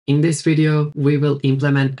In this video, we will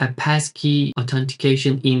implement a passkey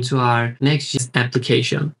authentication into our next.js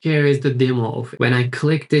application. Here is the demo of it. When I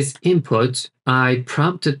click this input, I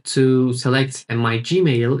prompted to select my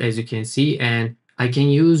Gmail, as you can see, and I can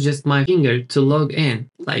use just my finger to log in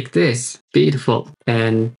like this. Beautiful.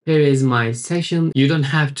 And here is my session. You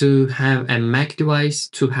don't have to have a Mac device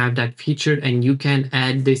to have that feature, and you can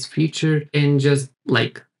add this feature in just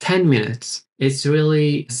like 10 minutes. It's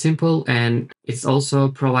really simple, and it also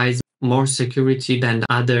provides more security than the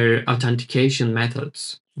other authentication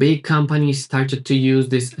methods. Big companies started to use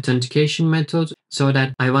this authentication method, so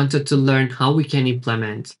that I wanted to learn how we can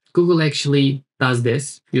implement. Google actually does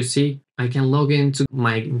this. You see, I can log into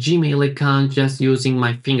my Gmail account just using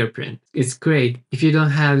my fingerprint. It's great. If you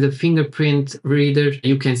don't have the fingerprint reader,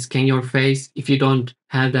 you can scan your face. If you don't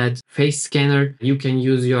have that face scanner, you can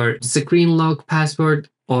use your screen lock password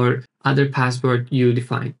or other password you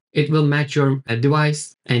define. It will match your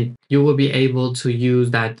device, and you will be able to use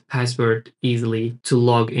that password easily to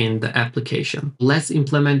log in the application. Let's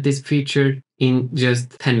implement this feature in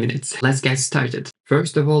just 10 minutes. Let's get started.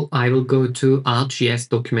 First of all, I will go to auth-js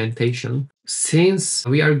documentation. Since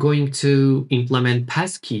we are going to implement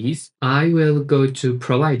passkeys, I will go to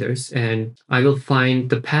providers and I will find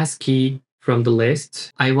the passkey from the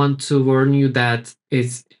list. I want to warn you that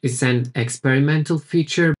it's an experimental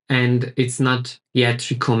feature and it's not yet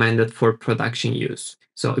recommended for production use.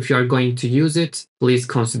 So if you are going to use it, please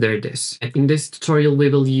consider this. In this tutorial, we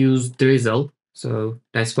will use Drizzle. So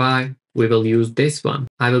that's why we will use this one.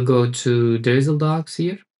 I will go to Drizzle docs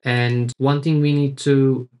here. And one thing we need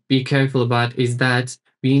to be careful about is that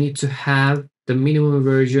we need to have the minimum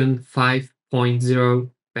version 5.0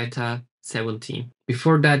 beta 17.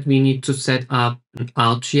 Before that, we need to set up an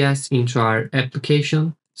auth-js into our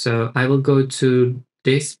application. So I will go to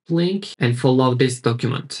this link and follow this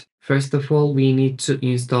document. First of all, we need to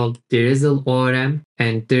install Drizzle ORM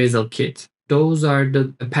and Drizzle Kit. Those are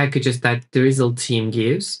the packages that Drizzle team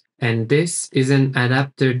gives. And this is an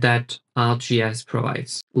adapter that auth-js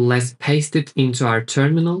provides. Let's paste it into our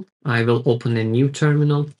terminal. I will open a new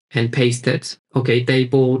terminal and paste it. Okay, they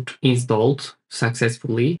both installed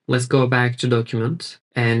successfully. Let's go back to document,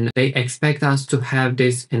 and they expect us to have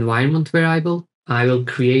this environment variable. I will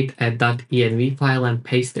create a .env file and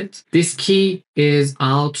paste it. This key is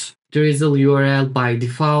auth Drizzle URL by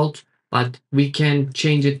default, but we can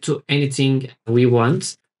change it to anything we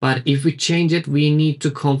want. But if we change it, we need to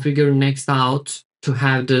configure next-auth to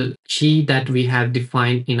have the key that we have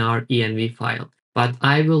defined in our env file. But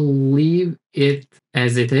I will leave it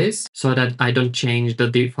as it is so that I don't change the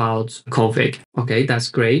default config. Okay, that's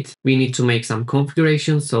great. We need to make some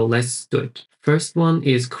configurations, so let's do it. First one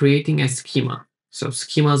is creating a schema. So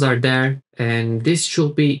schemas are there, and this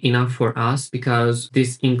should be enough for us because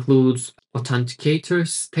this includes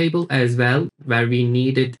authenticators table as well, where we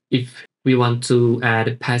need it if we want to add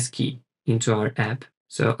a passkey into our app.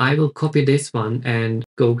 So I will copy this one and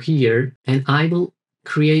go here, and I will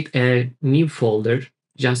create a new folder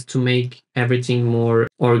just to make everything more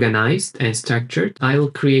organized and structured. I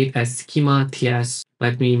will create a schema ts.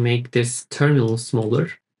 Let me make this terminal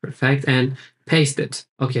smaller. Perfect. And paste it.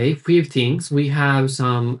 Okay, few things. We have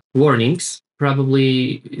some warnings.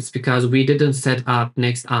 Probably it's because we didn't set up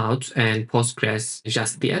next-auth and Postgres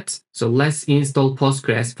just yet. So let's install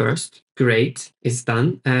Postgres first. Great, it's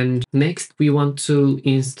done. And next we want to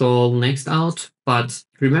install next-auth, but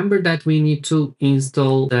remember that we need to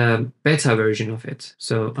install the beta version of it.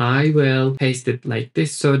 So I will paste it like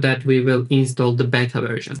this so that we will install the beta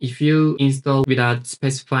version. If you install without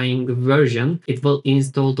specifying the version, it will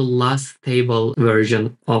install the last stable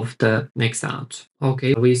version of the next-auth.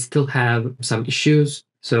 Okay, we still have some issues.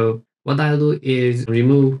 So what I'll do is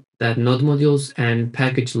remove that node modules and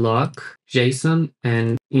package lock JSON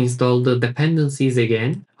and install the dependencies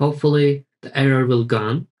again. Hopefully the error will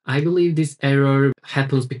gone. I believe this error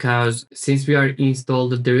happens because since we are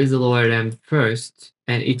installed the Drizzle ORM first,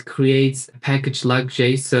 and it creates a package lock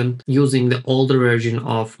JSON using the older version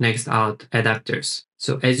of next-auth adapters.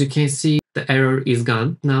 So as you can see, the error is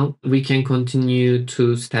gone. Now we can continue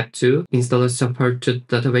to step 2, install a supported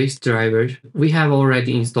database driver. We have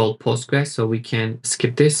already installed Postgres, so we can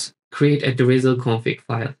skip this. Create a Drizzle config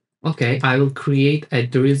file. Okay, I will create a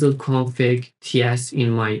Drizzle config ts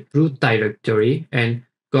in my root directory and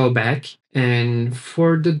go back. And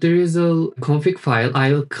for the Drizzle config file,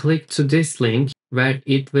 I will click to this link where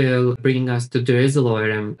it will bring us the Drizzle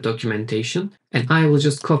ORM documentation. And I will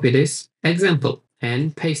just copy this example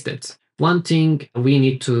and paste it. One thing we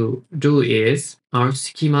need to do is our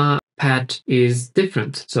schema path is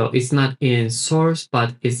different. So it's not in source, but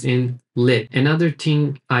it's in lib. Another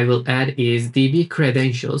thing I will add is DB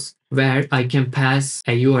credentials, where I can pass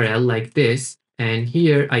a URL like this. And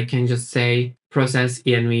here I can just say process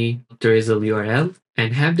env drizzle URL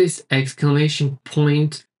and have this exclamation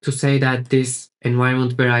point to say that this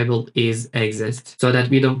environment variable is exist so that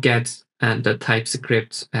we don't get the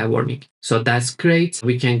Typescript warning. So that's great.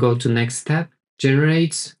 We can go to next step.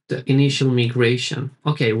 Generate the initial migration.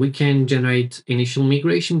 Okay, we can generate initial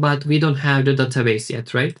migration, but we don't have the database yet,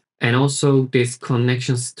 right? And also this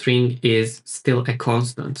connection string is still a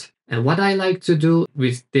constant. And what I like to do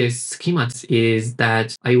with this schemas is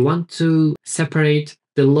that I want to separate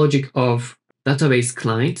the logic of database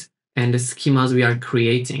client and the schemas we are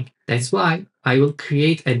creating. That's why I will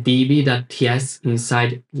create a db.ts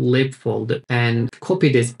inside lib folder and copy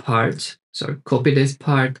this part. So copy this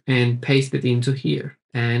part and paste it into here.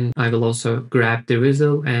 And I will also grab the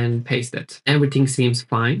Drizzle and paste it. Everything seems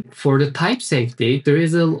fine. For the type safety, the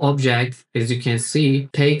Drizzle object, as you can see,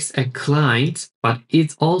 takes a client, but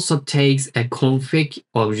it also takes a config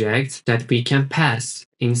object that we can pass.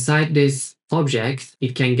 Inside this object,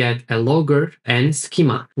 it can get a logger and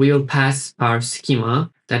schema. We will pass our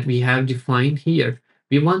schema that we have defined here.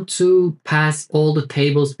 We want to pass all the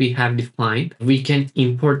tables we have defined. We can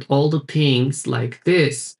import all the things like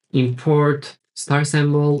this. Import star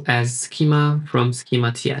symbol as schema from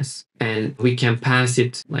schema.ts. And we can pass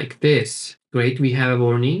it like this. Great, we have a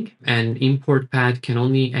warning, and import path can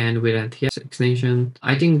only end with a TS extension.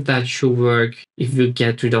 I think that should work if you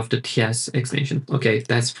get rid of the TS extension. Okay,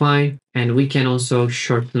 that's fine. And we can also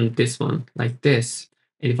shorten this one like this.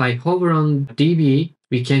 And if I hover on DB,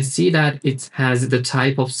 we can see that it has the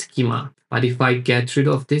type of schema. But if I get rid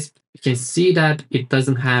of this, you can see that it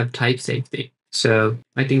doesn't have type safety. So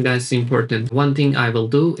I think that's important. One thing I will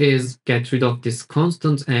do is get rid of this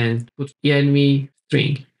constant and put env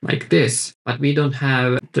string like this, but we don't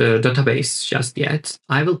have the database just yet.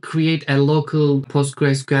 I will create a local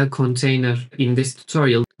PostgreSQL container in this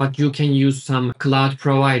tutorial, but you can use some cloud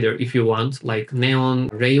provider if you want, like Neon,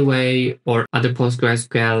 Railway, or other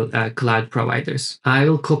PostgreSQL cloud providers. I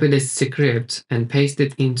will copy this script and paste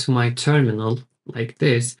it into my terminal like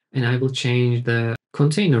this, and I will change the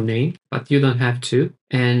container name, but you don't have to.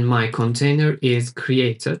 And my container is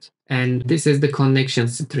created. And this is the connection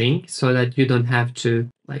string so that you don't have to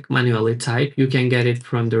like manually type. You can get it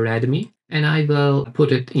from the README. And I will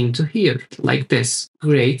put it into here like this.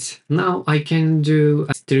 Great. Now I can do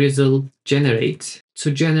a Drizzle generate.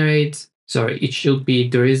 To generate, sorry, it should be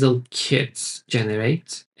Drizzle kits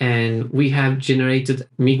generate. And we have generated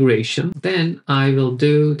migration. Then I will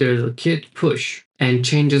do Drizzle kit push. And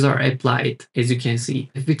changes are applied, as you can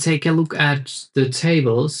see. If we take a look at the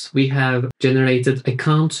tables, we have generated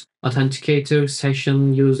account, authenticator,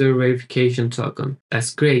 session, user verification token.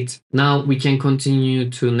 That's great. Now we can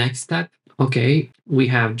continue to next step. Okay, we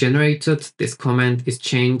have generated. This comment is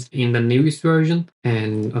changed in the newest version.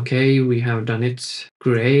 And okay, we have done it.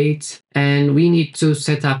 Great. And we need to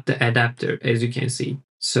set up the adapter, as you can see.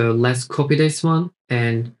 So let's copy this one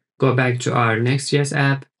and go back to our Next.js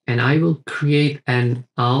app. And I will create an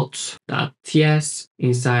auth.ts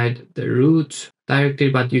inside the root directory,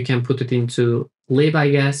 but you can put it into lib, I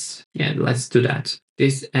guess. Yeah, let's do that.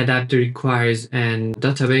 This adapter requires an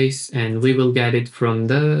database, and we will get it from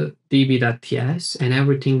the db.ts, and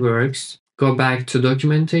everything works. Go back to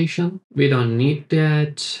documentation. We don't need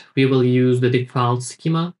that. We will use the default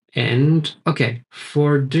schema. And okay,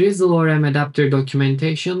 for Drizzle ORM adapter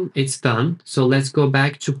documentation, it's done. So let's go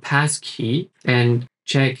back to Passkey and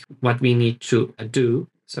check what we need to do.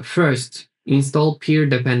 So first, install peer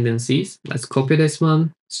dependencies. Let's copy this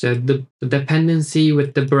one. So the dependency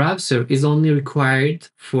with the browser is only required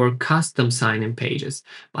for custom sign-in pages.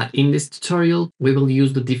 But in this tutorial, we will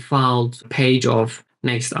use the default page of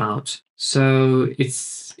next-auth. So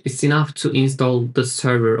it's enough to install the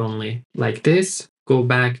server only like this. Go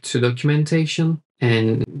back to documentation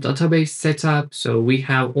and database setup. So we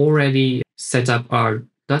have already set up our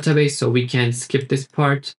database, so we can skip this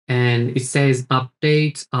part. And it says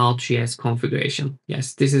update auth-js configuration.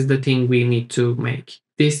 Yes, this is the thing we need to make.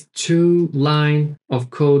 This 2 line of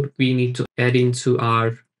code we need to add into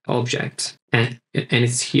our object, and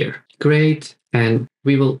it's here. Great. And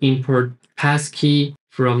we will import passkey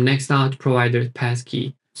from next-auth provider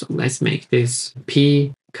passkey. So let's make this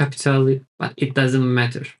P capital, but it doesn't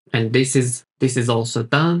matter. And this is also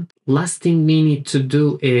done. Last thing we need to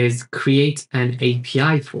do is create an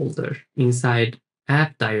API folder inside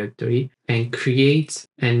app directory and create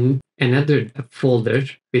another folder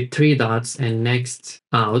with 3 dots and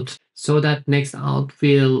next-auth. so that next-auth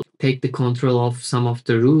will take the control of some of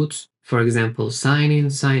the routes, for example, sign in,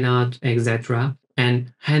 sign out, etc.,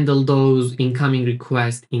 and handle those incoming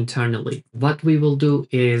requests internally. What we will do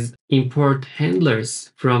is import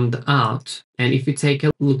handlers from the auth. And if you take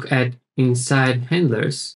a look at inside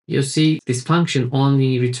handlers, you see this function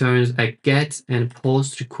only returns a get and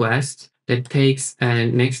post request that takes a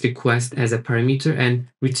next request as a parameter and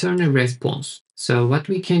return a response. So what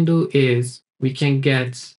we can do is we can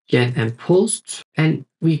get and post, and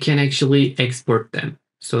we can actually export them.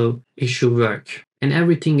 So it should work. And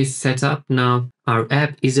everything is set up now. Our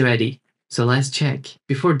app is ready. So let's check.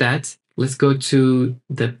 Before that, let's go to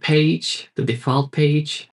the page, the default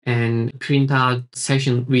page, and print out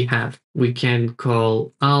session we have. We can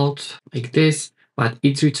call out like this, but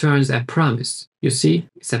it returns a promise. You see,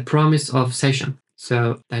 it's a promise of session.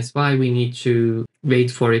 So that's why we need to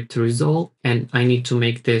wait for it to resolve. And I need to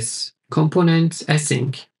make this component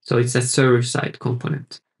async. So it's a server-side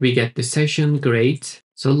component. We get the session, great.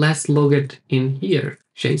 So let's log it in here.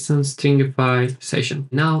 JSON stringify session.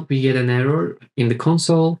 Now we get an error in the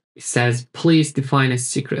console. It says, please define a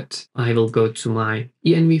secret. I will go to my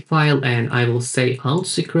env file and I will say auth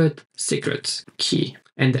secret key.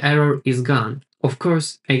 And the error is gone. Of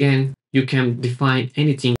course, again, you can define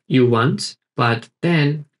anything you want, but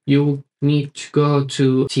then you need to go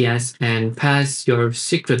to TS and pass your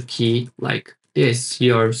secret key like this,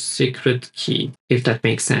 your secret key, if that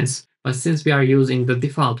makes sense. But since we are using the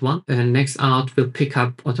default one, the next-auth will pick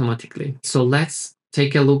up automatically. So let's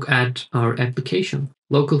take a look at our application.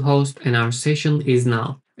 Localhost and our session is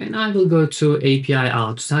now. And I will go to API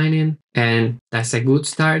auth sign in, and that's a good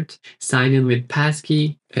start. Sign in with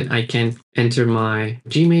passkey, and I can enter my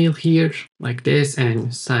Gmail here like this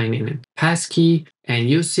and sign in passkey. And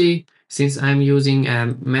you see, since I'm using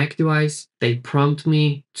a Mac device, they prompt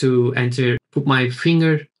me to put my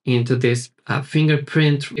finger into this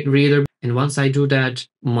fingerprint reader. And once I do that,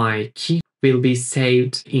 my key will be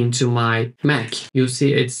saved into my Mac. You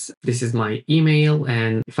see, this is my email,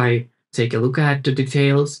 and if I take a look at the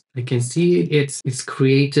details, I can see it's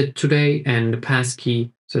created today and the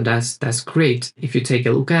passkey. So that's great. If you take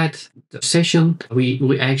a look at the session,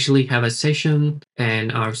 we actually have a session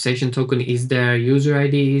and our session token is there, user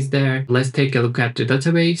ID is there. Let's take a look at the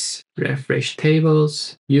database, refresh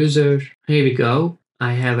tables, user, here we go.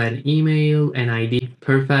 I have an email and ID,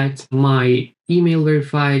 perfect. My email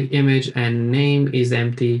verified image and name is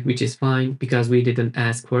empty, which is fine because we didn't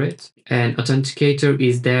ask for it. And authenticator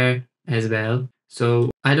is there as well. So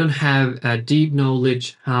I don't have a deep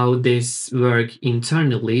knowledge how this works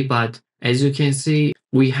internally, but as you can see,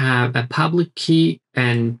 we have a public key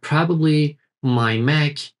and probably my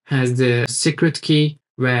Mac has the secret key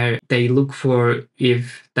where they look for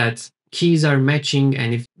if that keys are matching,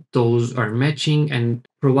 and if those are matching and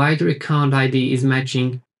provider account ID is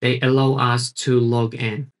matching, they allow us to log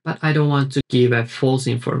in. But I don't want to give a false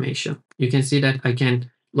information. You can see that I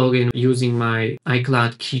can log in using my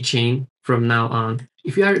iCloud keychain from now on.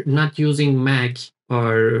 If you are not using Mac,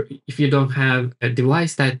 or if you don't have a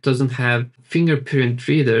device that doesn't have fingerprint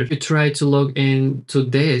reader, you try to log in to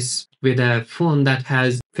this with a phone that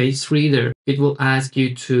has face reader, it will ask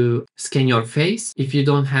you to scan your face. If you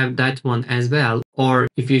don't have that one as well, or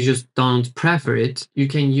if you just don't prefer it, you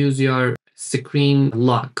can use your screen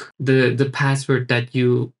lock, the password that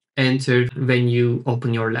you enter when you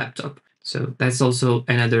open your laptop. So that's also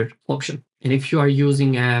another option. And if you are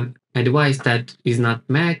using a device that is not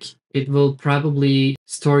Mac, it will probably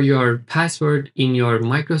store your password in your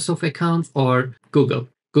Microsoft account or Google.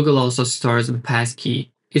 Google also stores the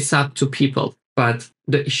passkey. It's up to people. But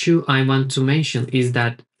the issue I want to mention is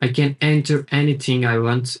that I can enter anything I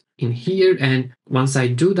want in here. And once I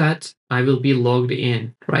do that, I will be logged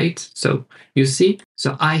in, right? So you see,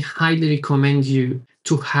 so I highly recommend you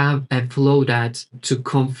to have a flow that to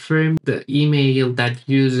confirm the email that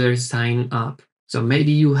user sign up. So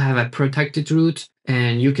maybe you have a protected route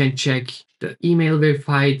and you can check the email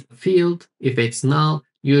verified field. If it's null,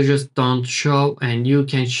 you just don't show, and you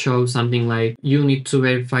can show something like you need to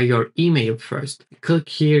verify your email first. Click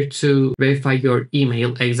here to verify your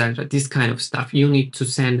email, etc. This kind of stuff. You need to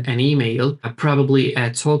send an email, probably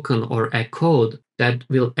a token or a code that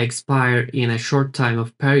will expire in a short time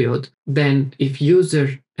of period. Then if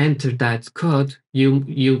user enter that code, you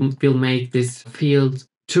will make this field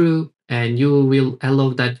true, and you will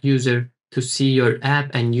allow that user to see your app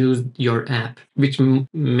and use your app, which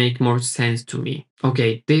make more sense to me.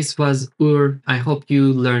 Okay, this was UR. I hope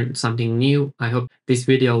you learned something new. I hope this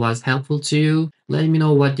video was helpful to you. Let me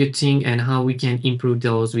know what you think and how we can improve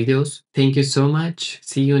those videos. Thank you so much.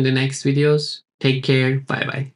 See you in the next videos. Take care. Bye bye.